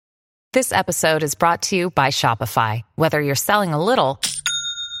This episode is brought to you by Shopify. Whether you're selling a little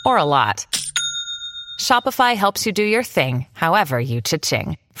or a lot, Shopify helps you do your thing, however you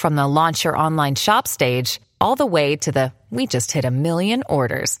cha-ching. From the launch your online shop stage, all the way to the we just hit 1 million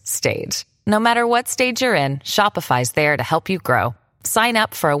orders stage. No matter what stage you're in, Shopify's there to help you grow. Sign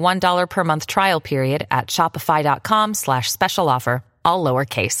up for a $1 per month trial period at shopify.com/special offer, all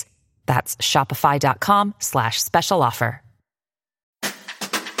lowercase. That's shopify.com/special offer.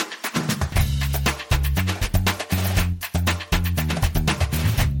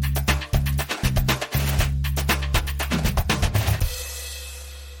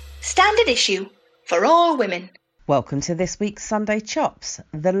 Standard issue for all women. Welcome to this week's Sunday Chops,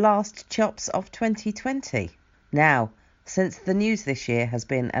 the last Chops of 2020. Now, since the news this year has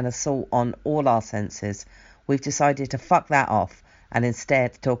been an assault on all our senses, we've decided to fuck that off and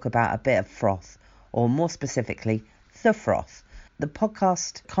instead talk about a bit of froth, or more specifically, The Froth. The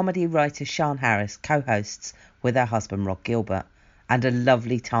podcast comedy writer Sian Harries co-hosts with her husband Rod Gilbert, and a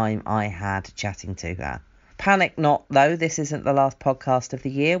lovely time I had chatting to her. Panic not though, this isn't the last podcast of the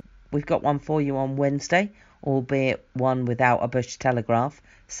year. We've got one for you on Wednesday, albeit one without a Bush telegraph.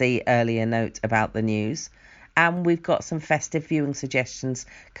 See earlier note about the news. And we've got some festive viewing suggestions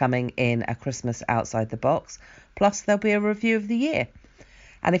coming in A Christmas Outside the Box. Plus there'll be a review of the year.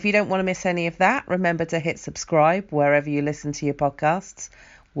 And if you don't want to miss any of that, remember to hit subscribe wherever you listen to your podcasts.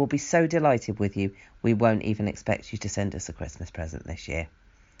 We'll be so delighted with you. We won't even expect you to send us a Christmas present this year.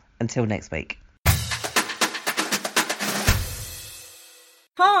 Until next week.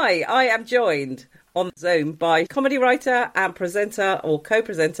 Hi, I am joined on Zoom by comedy writer and presenter or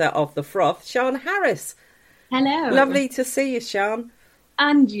co-presenter of The Froth, Sian Harries. Hello. Lovely to see you, Sian.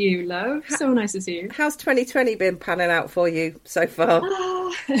 And you, love. So nice to see you. How's 2020 been panning out for you so far?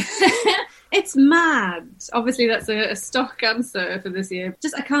 It's mad. Obviously, that's a stock answer for this year.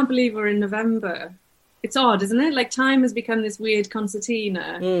 I can't believe we're in November. It's odd, isn't it? Like, time has become this weird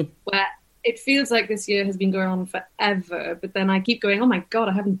concertina where it feels like this year has been going on forever, but then I keep going, oh my God,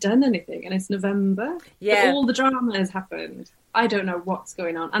 I haven't done anything, and it's November. Yeah. But all the drama has happened. I don't know what's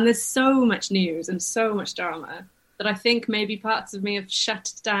going on. And there's so much news and so much drama that I think maybe parts of me have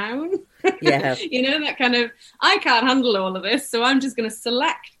shut down. Yeah. You know, that kind of, I can't handle all of this, so I'm just going to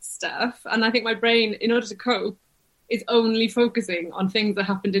select stuff. And I think my brain, in order to cope, is only focusing on things that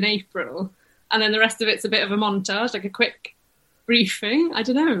happened in April. And then the rest of it's a bit of a montage, like a quick briefing. I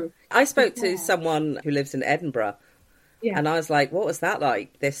don't know. I spoke to someone who lives in Edinburgh, and I was like, what was that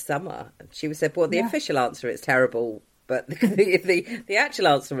like this summer? And she said, well, the official answer is terrible, but the actual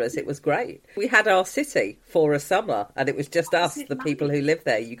answer is it was great. We had our city for a summer, and it was just us, the people who live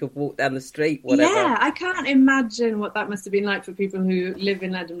there. You could walk down the street, whatever. Yeah, I can't imagine what that must have been like for people who live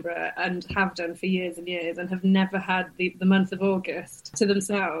in Edinburgh and have done for years and years and have never had the month of August to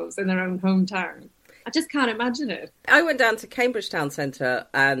themselves in their own hometown. I just can't imagine it. I went down to Cambridge Town Centre,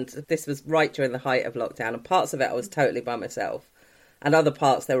 and this was right during the height of lockdown, and parts of it I was totally by myself, and other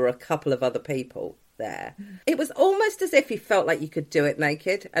parts there were a couple of other people there. It was almost as if you felt like you could do it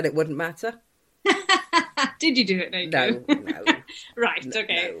naked and it wouldn't matter. Did you do it naked? No. Right,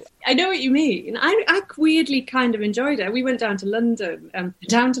 okay. No. I know what you mean. I weirdly kind of enjoyed it. We went down to London.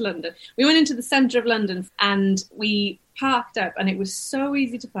 We went into the centre of London and we parked up, and it was so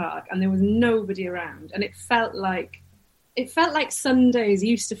easy to park and there was nobody around, and it felt like Sundays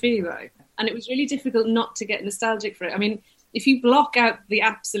used to feel like, and it was really difficult not to get nostalgic for it. I mean, if you block out the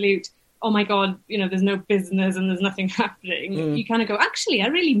absolute, oh my God, you know, there's no business and there's nothing happening, you kind of go, actually, I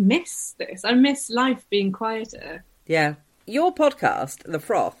really miss this. I miss life being quieter. Yeah. Your podcast, The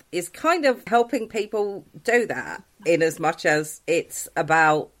Froth, is kind of helping people do that, in as much as it's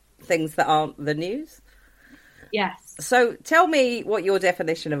about things that aren't the news. Yes. So tell me what your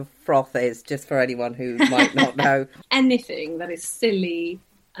definition of froth is, just for anyone who might not know. Anything that is silly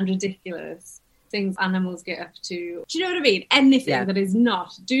and ridiculous, things animals get up to. Do you know what I mean? Anything that is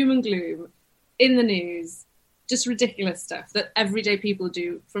not doom and gloom in the news, just ridiculous stuff that everyday people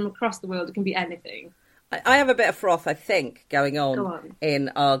do from across the world. It can be anything. I have a bit of froth, I think, going on in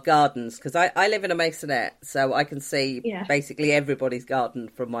our gardens, because I live in a maisonette, so I can see basically everybody's garden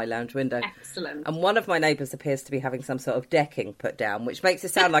from my lounge window. Excellent. And one of my neighbours appears to be having some sort of decking put down, which makes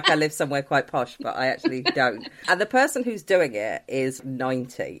it sound like I live somewhere quite posh, but I actually don't. And the person who's doing it is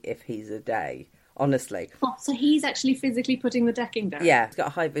 90, if he's a day, honestly. Oh, so he's actually physically putting the decking down? Yeah, he's got a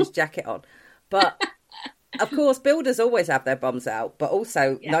high-vis jacket on. But... Of course, builders always have their bums out, but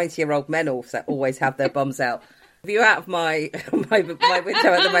also 90-year-old men also always have their bums out. The view out of my window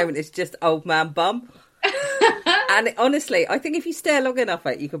at the moment is just old man bum. And honestly, I think if you stare long enough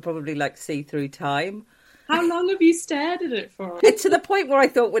at it, you can probably see through time. How long have you stared at it for? And to the point where I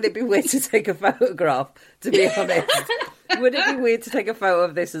thought, would it be weird to take a photograph, to be honest? Would it be weird to take a photo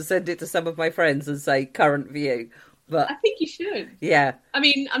of this and send it to some of my friends and say, current view? But I think you should. Yeah. I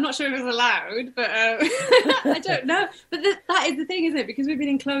mean, I'm not sure if it's allowed, but I don't know. But that is the thing, isn't it? Because we've been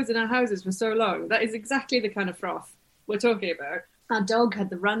enclosed in our houses for so long. That is exactly the kind of froth we're talking about. Our dog had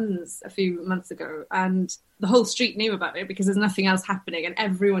the runs a few months ago, and the whole street knew about it because there's nothing else happening and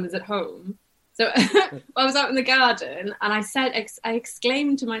everyone is at home. So I was out in the garden and I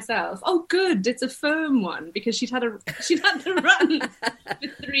exclaimed to myself, "Oh, good, it's a firm one," because she'd had the run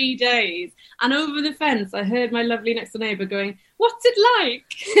for 3 days. And over the fence, I heard my lovely next door neighbour going, "What's it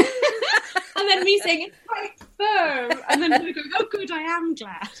like?" And then me saying, "It's quite firm." And then her going, "Oh, good, I am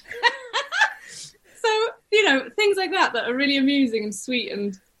glad." So, things like that are really amusing and sweet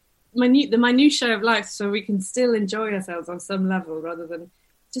and the minutiae of life, so we can still enjoy ourselves on some level rather than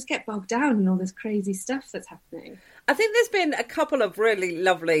just get bogged down in all this crazy stuff that's happening. I think there's been a couple of really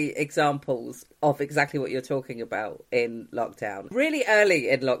lovely examples of exactly what you're talking about in lockdown. Really early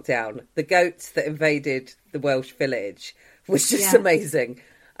in lockdown, the goats that invaded the Welsh village was just amazing.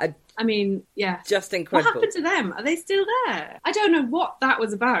 I mean, yeah. Just incredible. What happened to them? Are they still there? I don't know what that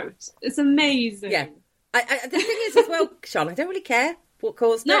was about. It's amazing. Yeah. The thing is as well, Sean, I don't really care what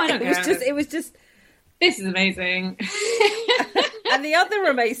caused it. No, I don't care. It was just... This is amazing. And the other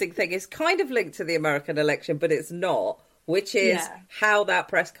amazing thing is kind of linked to the American election, but it's not, which is how that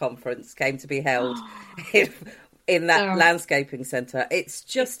press conference came to be held in that landscaping centre. It's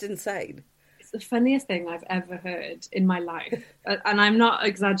just insane. It's the funniest thing I've ever heard in my life. And I'm not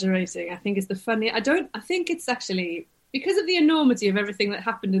exaggerating. I think it's the funniest. I think it's actually because of the enormity of everything that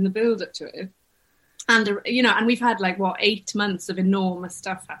happened in the build-up to it. And, and we've had 8 months of enormous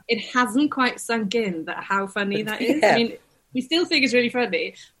stuff. It hasn't quite sunk in how funny that is. I mean, we still think it's really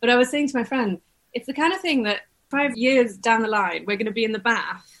funny. But I was saying to my friend, it's the kind of thing that 5 years down the line, we're going to be in the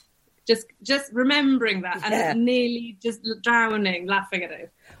bath, just remembering that and nearly just drowning, laughing at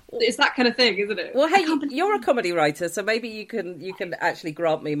it. It's that kind of thing, isn't it? Well, hey, you're a comedy writer, so maybe you can actually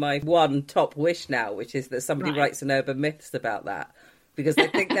grant me my one top wish now, which is that somebody writes an urban myths about that. Because I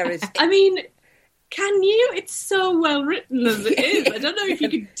think there is... I mean... Can you? It's so well written as it is. I don't know if you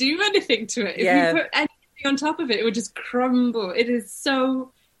could do anything to it. If you put anything on top of it, it would just crumble. It is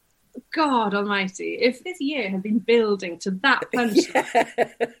so... God almighty. If this year had been building to that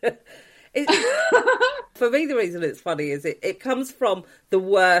punchline... For me, the reason it's funny is it comes from the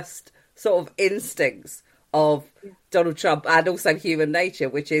worst sort of instincts of Donald Trump and also human nature,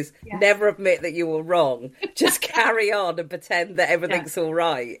 which is never admit that you were wrong. Just carry on and pretend that everything's all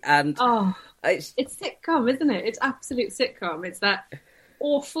right. And... It's sitcom, isn't it? It's absolute sitcom. It's that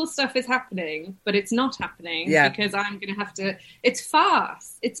awful stuff is happening, but it's not happening because I'm going to have to... It's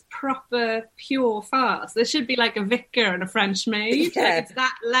farce. It's proper, pure farce. There should be a vicar and a French maid. It's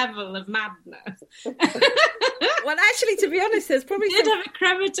that level of madness. Well, actually, to be honest, there's probably... You did have a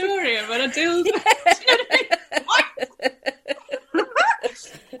crematorium and a dildo. What?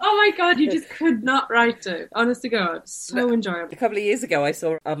 Oh my God, you just could not write it. Honest to God, so enjoyable. A couple of years ago, I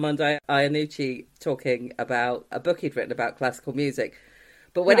saw Armando Iannucci talking about a book he'd written about classical music.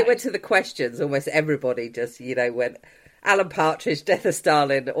 But when it went to the questions, almost everybody just, went, Alan Partridge, Death of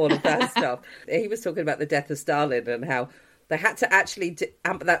Stalin, all of that stuff. He was talking about the death of Stalin and how they had to actually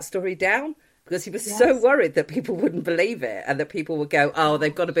amp that story down because he was so worried that people wouldn't believe it and that people would go, oh,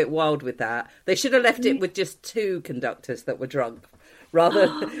 they've got a bit wild with that. They should have left it with just 2 conductors that were drunk. Rather,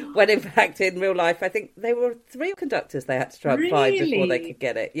 when in fact in real life, I think they were 3 conductors they had to try and find before they could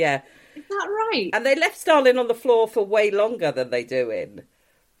get it. Yeah. Is that right? And they left Stalin on the floor for way longer than they do in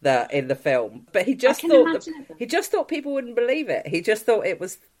the film. But he just thought people wouldn't believe it. He just thought it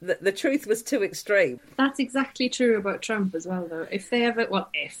was the truth was too extreme. That's exactly true about Trump as well, though. If they ever,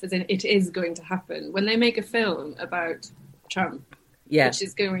 as in it is going to happen, when they make a film about Trump, which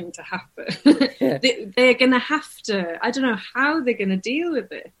is going to happen. They're going to have to, I don't know how they're going to deal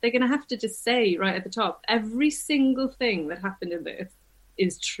with it. They're going to have to just say right at the top, every single thing that happened in this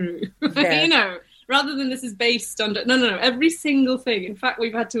is true. Yeah. Rather than this is based on, no, every single thing. In fact,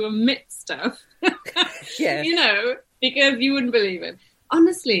 we've had to omit stuff, because you wouldn't believe it.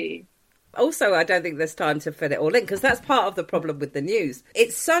 Honestly. Also, I don't think there's time to fit it all in, because that's part of the problem with the news.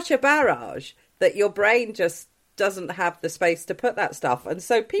 It's such a barrage that your brain just doesn't have the space to put that stuff, and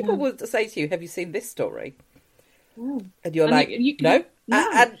so people will say to you, have you seen this story? And you're no.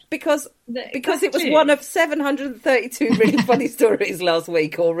 And because it was one of 732 really funny stories last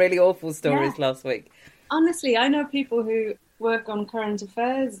week, or really awful stories last week. Honestly, I know people who work on current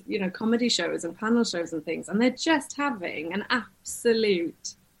affairs, comedy shows and panel shows and things, and they're just having an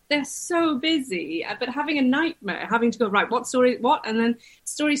absolute they're so busy, but having a nightmare, having to go, right, what story, what? And then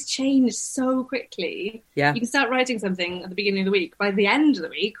stories change so quickly. Yeah. You can start writing something at the beginning of the week. By the end of the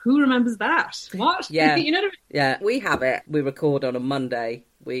week, who remembers that? What? Yeah. You know what I mean? Yeah, we have it. We record on a Monday.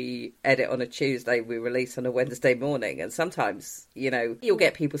 We edit on a Tuesday, we release on a Wednesday morning. And sometimes, you'll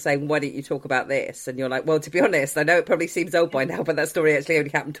get people saying, why don't you talk about this? And you're like, well, to be honest, I know it probably seems old by now, but that story actually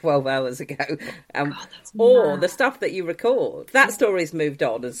only happened 12 hours ago. Or the stuff that you record. That story's moved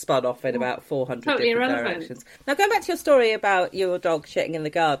on and spun off in about 400 totally different irrelevant. directions. Now, going back to your story about your dog shitting in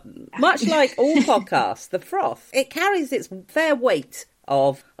the garden, much like all podcasts, the froth, it carries its fair weight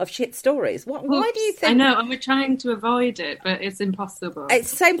of shit stories. Why do you think... I know, and we're trying to avoid it, but it's impossible.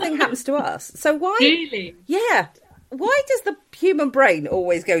 It's the same thing happens to us. So why... Really? Yeah. Why does the human brain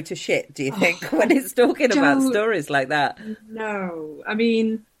always go to shit, do you think, when it's talking about stories like that? No. I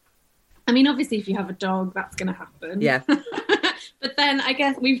mean, obviously, if you have a dog, that's going to happen. Yeah. But then I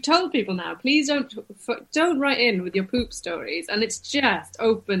guess we've told people now, please don't write in with your poop stories. And it's just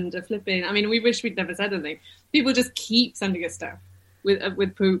opened a flipping... I mean, we wish we'd never said anything. People just keep sending us stuff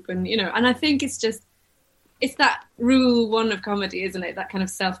with poop, and and I think it's that rule one of comedy, isn't it? That kind of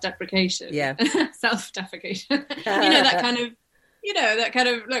self-deprecation. Yeah. Self-defecation. that kind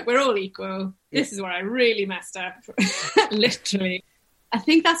of look, we're all equal. This is where I really messed up. Literally. I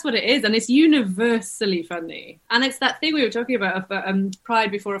think that's what it is, and it's universally funny. And it's that thing we were talking about of pride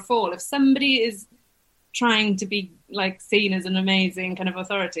before a fall. If somebody is trying to be like seen as an amazing kind of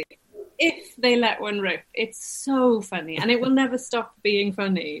authority, if they let one rip, it's so funny, and it will never stop being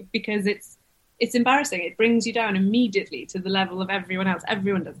funny because it's embarrassing. It brings you down immediately to the level of everyone else.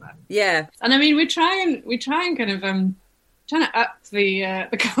 Everyone does that. Yeah. And I mean, we try and kind of trying to up the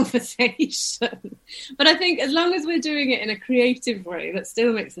conversation, but I think as long as we're doing it in a creative way that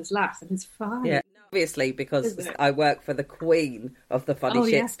still makes us laugh, and it's fine. Yeah. Obviously, because I work for the queen of the funny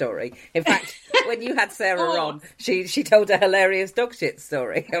shit story. In fact, when you had Sarah on, she told a hilarious dog shit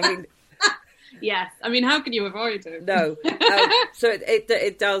story. I mean. Yes, I mean, how can you avoid it? No, so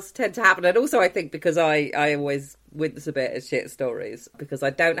it does tend to happen, and also I think because I always wince a bit at shit stories because I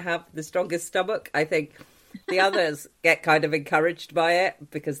don't have the strongest stomach. I think the others get kind of encouraged by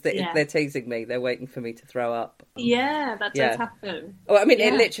it because they're teasing me. They're waiting for me to throw up. Yeah, that does happen. Well, I mean,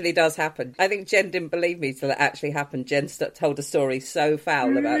 it literally does happen. I think Jen didn't believe me till it actually happened. Jen told a story so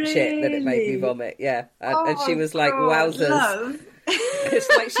foul about shit that it made me vomit. Yeah, and she was like, "Wowzers." Love. It's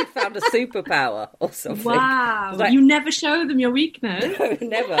like she found a superpower or something. Wow. Like, you never show them your weakness. No,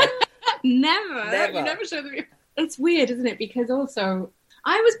 never. Never. You never show them It's weird, isn't it? Because also,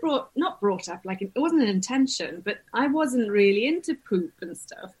 I was not brought up, like, it wasn't an intention, but I wasn't really into poop and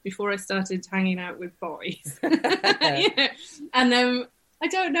stuff before I started hanging out with boys. And I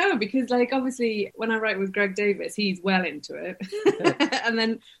don't know, because, like, obviously, when I write with Greg Davis, he's well into it. And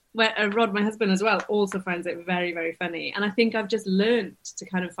then Rod, my husband as well, also finds it very, very funny. And I think I've just learnt to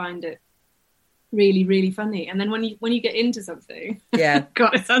kind of find it really, really funny. And then when you get into something,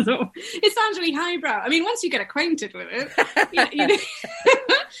 God, it sounds really highbrow. I mean, once you get acquainted with it,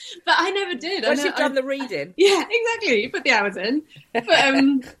 but I never did. Once you've done the reading, yeah, exactly. You put the hours in, but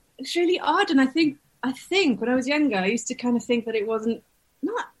it's really odd. And I think when I was younger, I used to kind of think that it wasn't.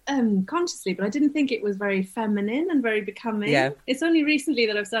 Not consciously, but I didn't think it was very feminine and very becoming. Yeah. It's only recently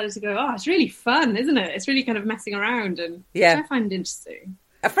that I've started to go, it's really fun, isn't it? It's really kind of messing around, and which I find interesting.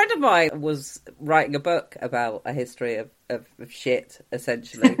 A friend of mine was writing a book about a history of shit,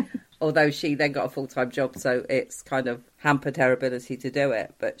 essentially. Although she then got a full-time job, so it's kind of hampered her ability to do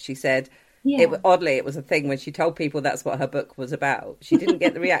it. But she said, oddly, it was a thing when she told people that's what her book was about. She didn't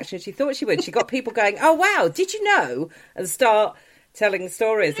get the reaction she thought she would. She got people going, oh, wow, did you know? And start telling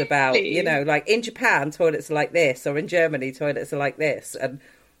stories about, like in Japan, toilets are like this, or in Germany, toilets are like this, and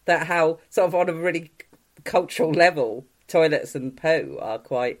that how sort of on a really cultural level, toilets and poo are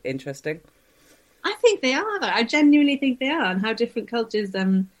quite interesting. I think they are, though. I genuinely think they are, and how different cultures,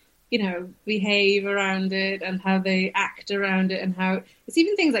 behave around it, and how they act around it, and how it's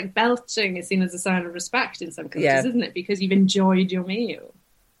even things like belching is seen as a sign of respect in some cultures, isn't it? Because you've enjoyed your meal.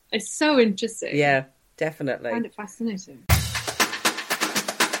 It's so interesting. Yeah, definitely. I find it fascinating.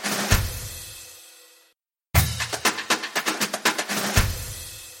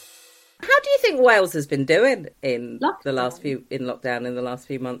 How do you think Wales has been doing in lockdown in the last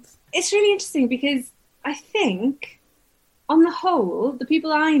few months? It's really interesting because I think, on the whole, the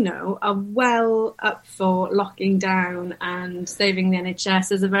people I know are well up for locking down and saving the NHS.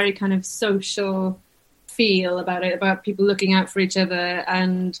 There's a very kind of social feel about it, about people looking out for each other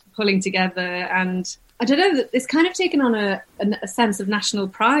and pulling together. And I don't know, it's kind of taken on a sense of national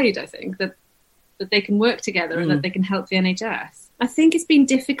pride, I think, that that they can work together and that they can help the NHS. I think it's been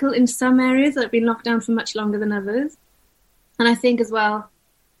difficult in some areas that have been locked down for much longer than others. And I think as well,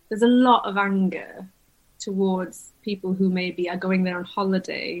 there's a lot of anger towards people who maybe are going there on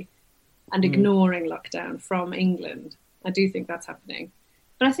holiday and ignoring lockdown from England. I do think that's happening.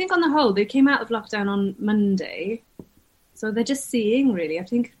 But I think on the whole, they came out of lockdown on Monday. So they're just seeing, really. I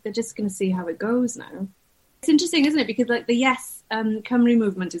think they're just going to see how it goes now. It's interesting, isn't it? Because like the Yes Cymru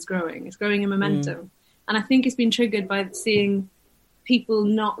movement is growing. It's growing in momentum. And I think it's been triggered by seeing people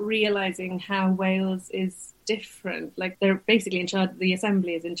not realising how Wales is different. Like they're basically in charge, the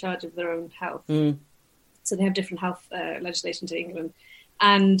Assembly is in charge of their own health. So they have different health legislation to England.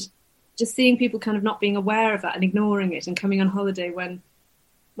 And just seeing people kind of not being aware of that and ignoring it and coming on holiday when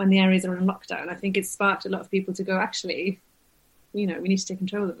the areas are in lockdown, I think it's sparked a lot of people to go, actually, we need to take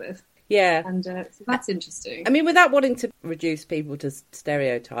control of this. Yeah. And so that's interesting. I mean, without wanting to reduce people to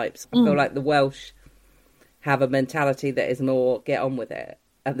stereotypes, I feel like the Welsh have a mentality that is more get on with it,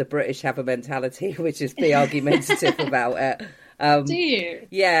 and the British have a mentality which is be argumentative about it. Do you?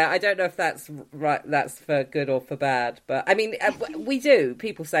 Yeah, I don't know if that's right. That's for good or for bad, but I mean, we do.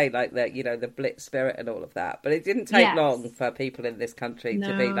 People say like that, the Blitz spirit and all of that, but it didn't take long for people in this country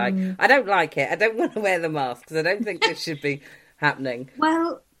to be like, I don't like it. I don't want to wear the mask because I don't think this should be happening.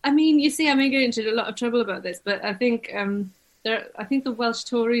 Well, I mean, you see, I may get into a lot of trouble about this, but I think I think the Welsh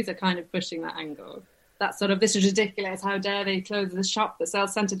Tories are kind of pushing that angle. That sort of, this is ridiculous. How dare they close the shop that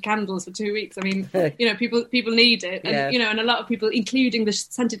sells scented candles for 2 weeks? I mean, people need it, and and a lot of people, including the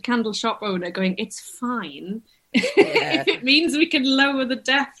scented candle shop owner, going, it's fine. If it means we can lower the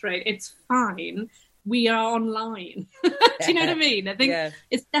death rate, it's fine. We are online. Do you know what I mean? I think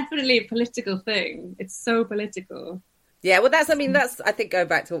it's definitely a political thing. It's so political. Yeah, well, that's I think going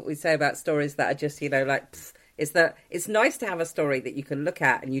back to what we say about stories that are just like. Is that it's nice to have a story that you can look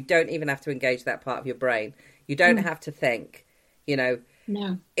at and you don't even have to engage that part of your brain. You don't have to think, No.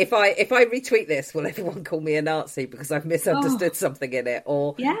 If I retweet this, will everyone call me a Nazi because I've misunderstood something in it?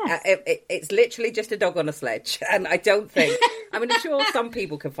 Or it's literally just a dog on a sledge. And I don't think... I mean, I'm sure some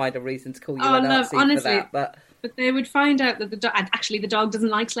people can find a reason to call you a Nazi for that. But they would find out that the dog doesn't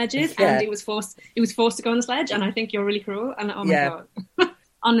like sledges and it was forced to go on the sledge. And I think you're really cruel. And oh my God.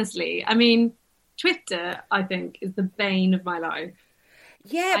 Honestly, I mean... Twitter, I think, is the bane of my life.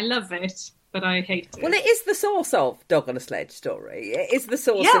 Yeah. I love it, but I hate it. Well, it is the source of Dog on a Sledge story. It is the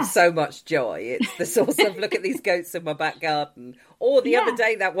source of so much joy. It's the source of, look at these goats in my back garden. Or the other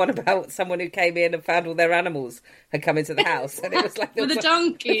day, that one about someone who came in and found all their animals had come into the house. And it was like... With the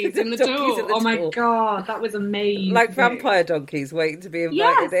donkeys in the door. Oh, my God, that was amazing. Like vampire donkeys waiting to be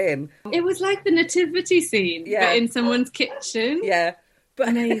invited in. It was like the nativity scene, but in someone's kitchen. Yeah.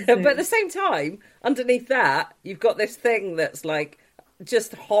 But at the same time, underneath that, you've got this thing that's like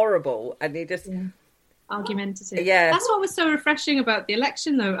just horrible, and you just argumentative. Yeah, that's what was so refreshing about the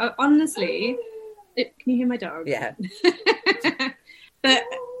election, though. Honestly, can you hear my dog? Yeah. But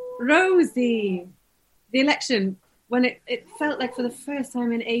Rosie, the election, when it felt like for the first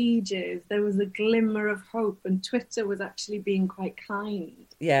time in ages there was a glimmer of hope, and Twitter was actually being quite kind.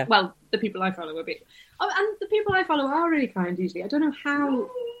 Yeah. Well, the people I follow were being. Oh, and the people I follow are really kind usually. I don't know how...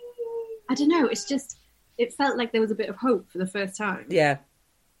 I don't know. It's just... It felt like there was a bit of hope for the first time. Yeah.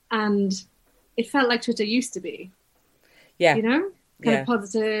 And it felt like Twitter used to be. Yeah. Kind of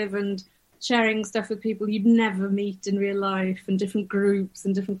positive and sharing stuff with people you'd never meet in real life and different groups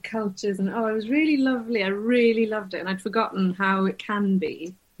and different cultures. And, it was really lovely. I really loved it. And I'd forgotten how it can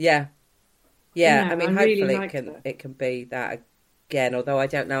be. Yeah. Yeah. I mean, hopefully it can be that again. Although I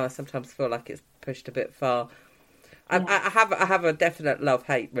don't know. I sometimes feel like it's pushed a bit far. I have a definite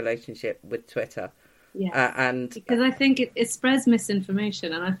love-hate relationship with Twitter. Yeah, and because I think it spreads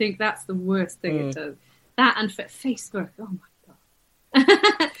misinformation, and I think that's the worst thing it does. That and Facebook. Oh my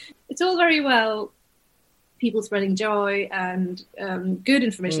God, it's all very well people spreading joy and good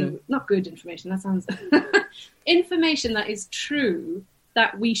information. Not good information. That sounds information that is true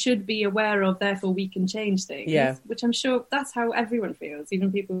that we should be aware of. Therefore, we can change things. Yeah, which I'm sure that's how everyone feels,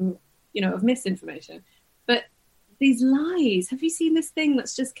 even people who, of misinformation. But these lies. Have you seen this thing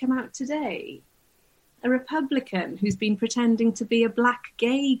that's just come out today? A Republican who's been pretending to be a black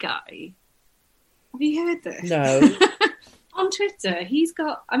gay guy. Have you heard this? No. On Twitter, he's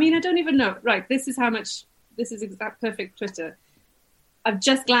got... I mean, I don't even know. Right, this is exact perfect Twitter. I've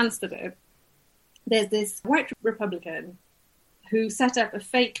just glanced at it. There's this white Republican who set up a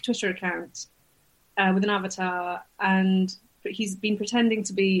fake Twitter account with an avatar, and he's been pretending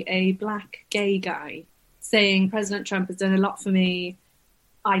to be a black gay guy, saying President Trump has done a lot for me.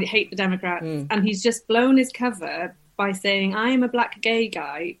 I hate the Democrats. And he's just blown his cover by saying, I am a black gay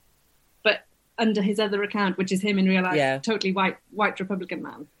guy, but under his other account, which is him in real life, totally white Republican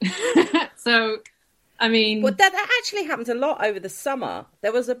man. So, I mean... Well, that actually happened a lot over the summer.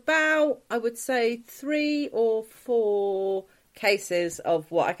 There was about, I would say, 3 or 4 cases of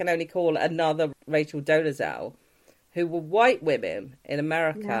what I can only call another Rachel Dolezal, who were white women in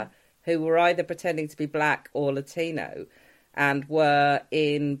America who were either pretending to be black or Latino and were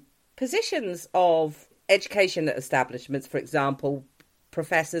in positions of education establishments, for example,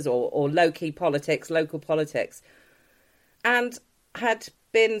 professors or low-key politics, local politics, and had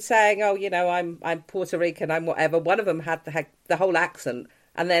been saying, oh, you know, I'm Puerto Rican, I'm whatever. One of them had the whole accent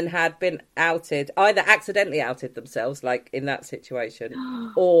and then had been outed, either accidentally outed themselves, like in that situation,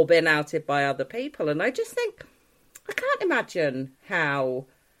 or been outed by other people. And I just think, I can't imagine how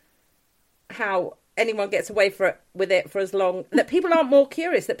anyone gets away with it for as long, that people aren't more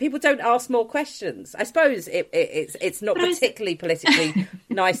curious, that people don't ask more questions. I suppose it's not particularly politically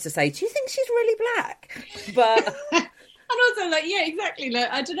nice to say, do you think she's really black? But... And also, like, yeah, exactly. Like,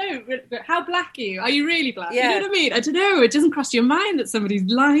 I don't know, how black are you? Are you really black? Yeah. You know what I mean? I don't know. It doesn't cross your mind that somebody's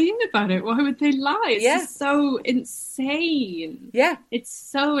lying about it. Why would they lie? It's just so insane. Yeah. It's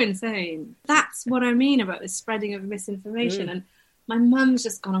so insane. That's what I mean about this spreading of misinformation. And my mum's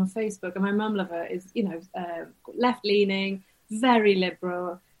just gone on Facebook, and my mum lover is, you know, left-leaning, very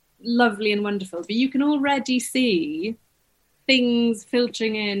liberal, lovely and wonderful. But you can already see things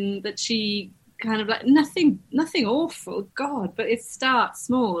filtering in that she... kind of like nothing awful, God, but it starts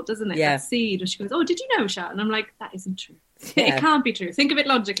small, doesn't it? Yeah. That seed where she goes, oh, did you know, Shat? And I'm like, that isn't true. Yeah. It can't be true. Think of it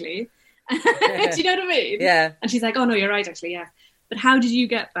logically. Do you know what I mean? Yeah. And she's like, oh no, you're right, actually, yeah. But how did you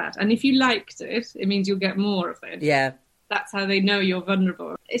get that? And if you liked it, it means you'll get more of it. Yeah. That's how they know you're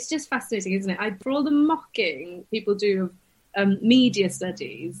vulnerable. It's just fascinating, isn't it? For all the mocking people do of media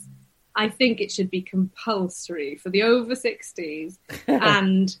studies, I think it should be compulsory for the over 60s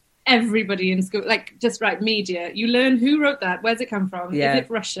and everybody in school, like, just write media. You learn who wrote that, where's it come from, is it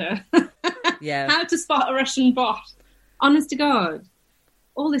Russia? How to spot a Russian bot. Honest to God.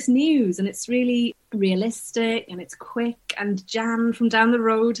 All this news, and it's really realistic, and it's quick, and Jan from down the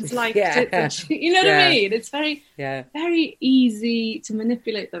road has liked it. And you know what I mean? It's very, very easy to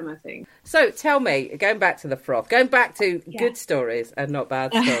manipulate them, I think. So tell me, going back to the froth, going back to good stories and not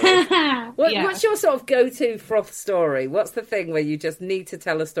bad stories, what's your sort of go-to froth story? What's the thing where you just need to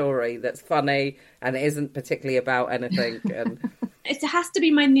tell a story that's funny and isn't particularly about anything? And... It has to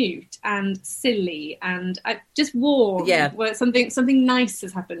be minute and silly and just warm, where something nice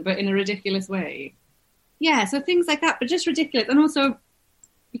has happened, but in a ridiculous way. Yeah, so things like that, but just ridiculous. And also,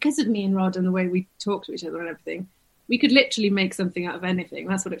 because of me and Rod and the way we talk to each other and everything, we could literally make something out of anything.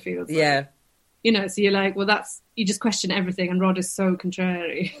 That's what it feels like. Yeah. You know, so you're like, well, you just question everything, and Rod is so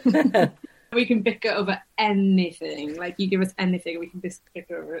contrary. We can bicker over anything. Like, you give us anything, we can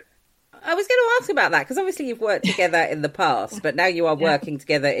bicker over it. I was going to ask about that, because obviously you've worked together in the past, but now you are working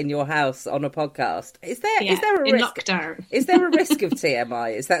together in your house on a podcast. Is there a risk? Lockdown. Is there a risk of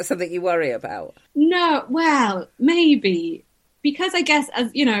TMI? Is that something you worry about? No, well, maybe. Because I guess, as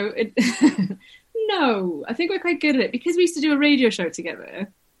you know, no, I think we're quite good at it. Because we used to do a radio show together.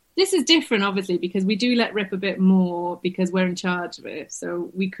 This is different, obviously, because we do let rip a bit more because we're in charge of it. So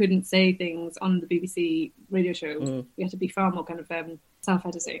we couldn't say things on the BBC radio show. We had to be far more kind of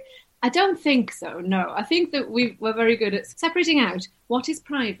self-editing. I don't think so, no. I think that we're very good at separating out what is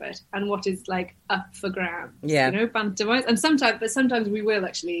private and what is, like, up for grabs, you know, banter-wise. And sometimes we will,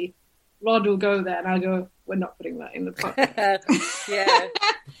 actually. Rod will go there and I'll go, we're not putting that in the podcast.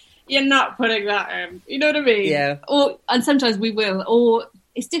 You're not putting that in. You know what I mean? Yeah. And sometimes we will. Or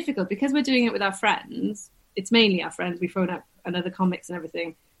it's difficult because we're doing it with our friends. It's mainly our friends. We phone up and other comics and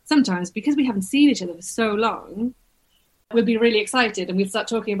everything. Sometimes, because we haven't seen each other for so long, we'll be really excited and we'll start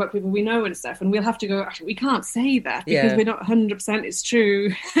talking about people we know and stuff, and we'll have to go, actually, we can't say that because we're not 100% it's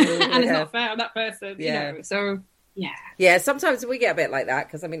true and it's not fair on that person, you know, so yeah, sometimes we get a bit like that,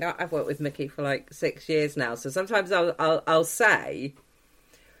 because I mean, I've worked with Mickey for like 6 years now, so sometimes I'll say,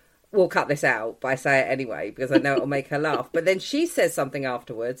 we'll cut this out, but I say it anyway because I know it'll make her laugh, but then she says something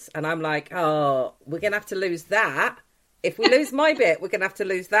afterwards and I'm like, oh, we're gonna have to lose that. If we lose my bit, we're gonna have to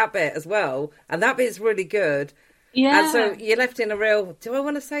lose that bit as well, and that bit's really good. Yeah. And so you're left in a real, do I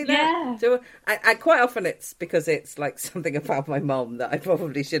want to say that? Yeah. I quite often it's because it's like something about my mum that I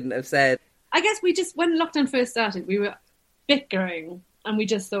probably shouldn't have said. I guess when lockdown first started, we were bickering and we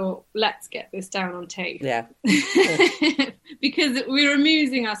just thought, let's get this down on tape. Yeah. Because we were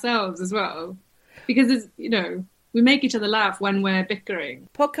amusing ourselves as well. Because, you know, we make each other laugh when we're bickering.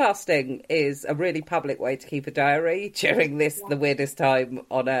 Podcasting is a really public way to keep a diary during this, the weirdest time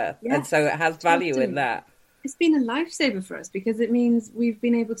on earth. Yes, and so it has value in that. it's been a lifesaver for us because it means we've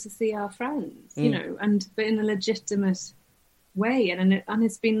been able to see our friends, you know, but in a legitimate way. And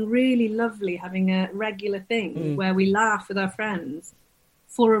it's been really lovely having a regular thing where we laugh with our friends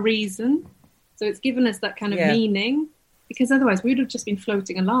for a reason. So it's given us that kind of meaning, because otherwise we would have just been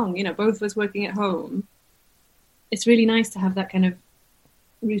floating along, you know, both of us working at home. It's really nice to have that kind of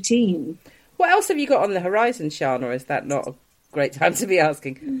routine. What else have you got on the horizon, Sian, or is that not a great time to be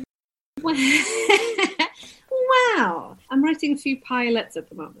asking? Well, I'm writing a few pilots at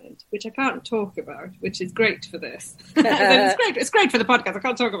the moment, which I can't talk about, which is great for this. It's great for the podcast. I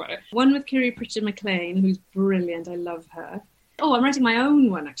can't talk about it. One with Kiri Pritchard-McLean, who's brilliant. I love her. Oh, I'm writing my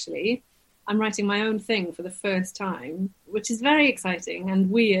own one, actually. I'm writing my own thing for the first time, which is very exciting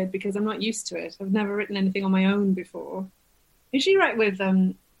and weird because I'm not used to it. I've never written anything on my own before. I usually write with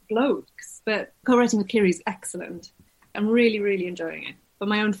blokes, but co-writing with Kiri is excellent. I'm really, really enjoying it. But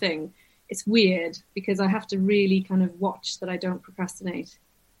my own thing, it's weird because I have to really kind of watch that I don't procrastinate.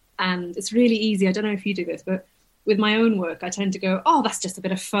 And it's really easy. I don't know if you do this, but with my own work, I tend to go, oh, that's just a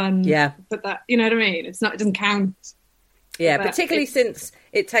bit of fun. Yeah. But that, you know what I mean? It doesn't count. Yeah, but particularly since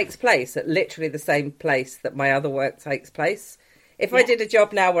it takes place at literally the same place that my other work takes place. If I did a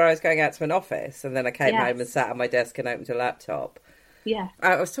job now where I was going out to an office and then I came home and sat at my desk and opened a laptop. Yeah.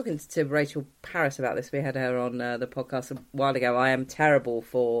 I was talking to Rachel Paris about this. We had her on the podcast a while ago. I am terrible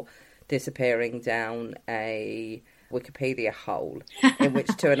for disappearing down a Wikipedia hole in which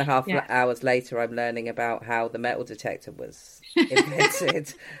 2.5 hours later I'm learning about how the metal detector was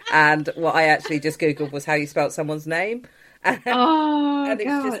invented. And what I actually just Googled was how you spelt someone's name. And it's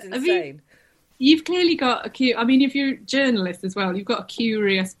just insane. You've clearly got if you're a journalist as well, you've got a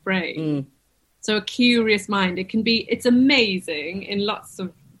curious brain. So a curious mind. It's amazing in lots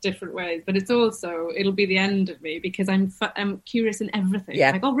of different ways, but it'll be the end of me because I'm curious in everything.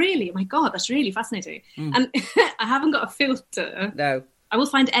 Yeah. Like, oh really? Oh my God, that's really fascinating. And I haven't got a filter. No. I will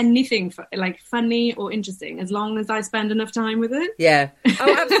find anything funny or interesting as long as I spend enough time with it. Yeah.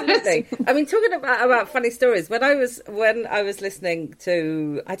 Oh, absolutely. I mean, talking about funny stories, when I was listening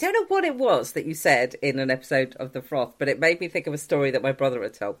to, I don't know what it was that you said in an episode of The Froth, but it made me think of a story that my brother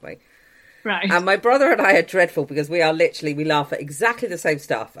had told me. Right. And my brother and I are dreadful because we laugh at exactly the same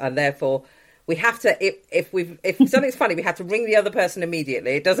stuff, and therefore we have to, if something's funny, we have to ring the other person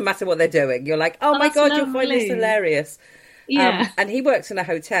immediately. It doesn't matter what they're doing. You're like, oh my God, lovely. You'll find this hilarious. Yeah. And he works in a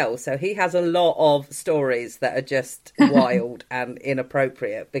hotel, so he has a lot of stories that are just wild and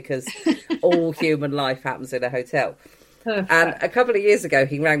inappropriate because all human life happens in a hotel. Perfect. And a couple of years ago,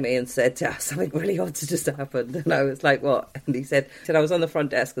 he rang me and said, something really odd just happened. And I was like, what? And he said, I was on the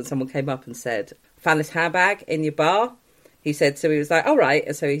front desk and someone came up and said, found this handbag in your bar. He said, so he was like, all right.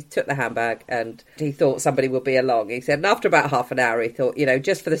 And so he took the handbag and he thought somebody would be along. He said, and after about half an hour, he thought,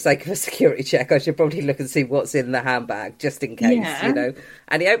 just for the sake of a security check, I should probably look and see what's in the handbag, just in case,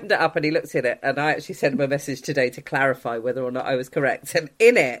 And he opened it up and he looked in it. And I actually sent him a message today to clarify whether or not I was correct. And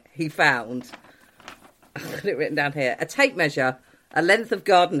in it, he found, I've got it written down here, a tape measure, a length of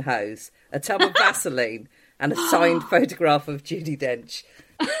garden hose, a tub of Vaseline, and a signed photograph of Judi Dench.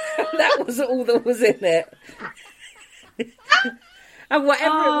 That was all that was in it. And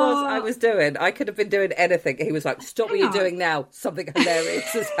whatever it was I was doing, I could have been doing anything. He was like, stop what you're doing now. Something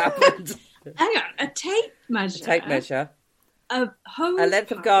hilarious has happened. Hang on, a tape measure? A tape measure. A hose a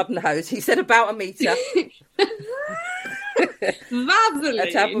length of garden hose. He said about a metre. Vaseline.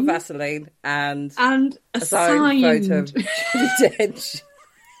 A tub of Vaseline. And a signed photo of Judi Dench.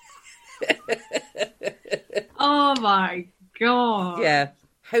 Oh my God. Yeah.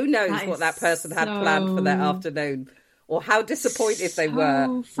 Who knows what that person had planned for their afternoon, or how disappointed they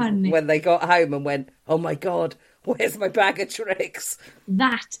were when they got home and went, oh my God, where's my bag of tricks?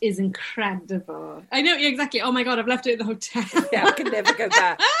 That is incredible. I know, exactly. Oh my God, I've left it at the hotel. Yeah, I can never go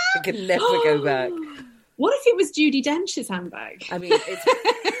back. I can never go back. What if it was Judi Dench's handbag? I mean,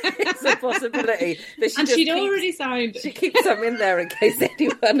 it's a possibility. And she'd already signed it. She keeps some in there in case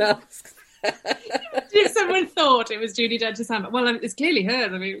anyone asks. If someone thought it was Judi Dench's handbag. Well, it's clearly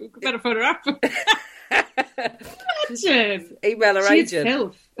hers. I mean, we better phone her up. Imagine. Email her She's agent.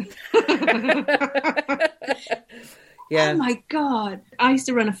 Filth. Yeah. Oh my God. I used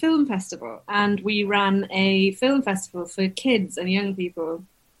to run a film festival, and we ran a film festival for kids and young people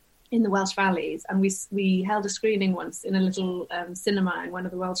in the Welsh Valleys, and we held a screening once in a little cinema in one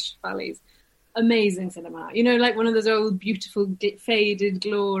of the Welsh Valleys. Amazing cinema, like one of those old, beautiful, faded,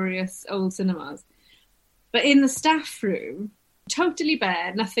 glorious old cinemas. But in the staff room, totally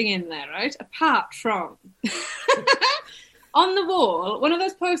bare, nothing in there, right? Apart from on the wall, one of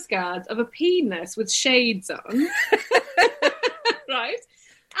those postcards of a penis with shades on, right?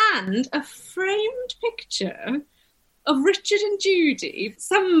 and a framed picture of Richard and Judy.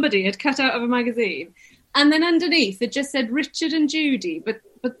 Somebody had cut out of a magazine. And then underneath it just said Richard and Judy, but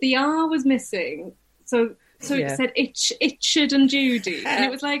the R was missing. So it said Itchard and Judy. And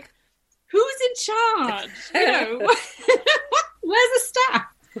it was like, who's in charge? You know, where's the staff?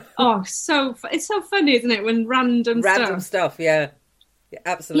 Oh, it's so funny, isn't it? When random stuff, yeah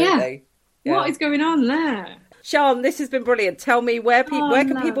absolutely. Yeah. What is going on there? Sian, this has been brilliant. Tell me where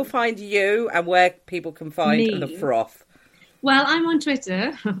can people find you and where people can find the Froth? Well, I'm on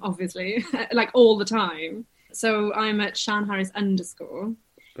Twitter, obviously, like all the time. So I'm at Harries _.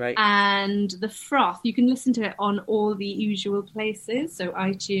 Great. And the Froth, you can listen to it on all the usual places, so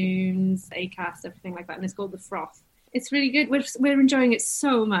iTunes, Acast, everything like that, and it's called the Froth. It's really good. We're enjoying it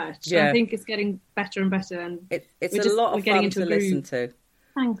so much. Yeah. I think it's getting better and better, and it's a lot of fun to listen to.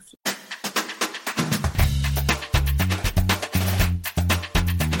 Thanks.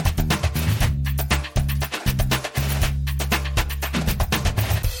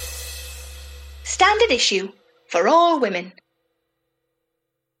 Standard issue for all women.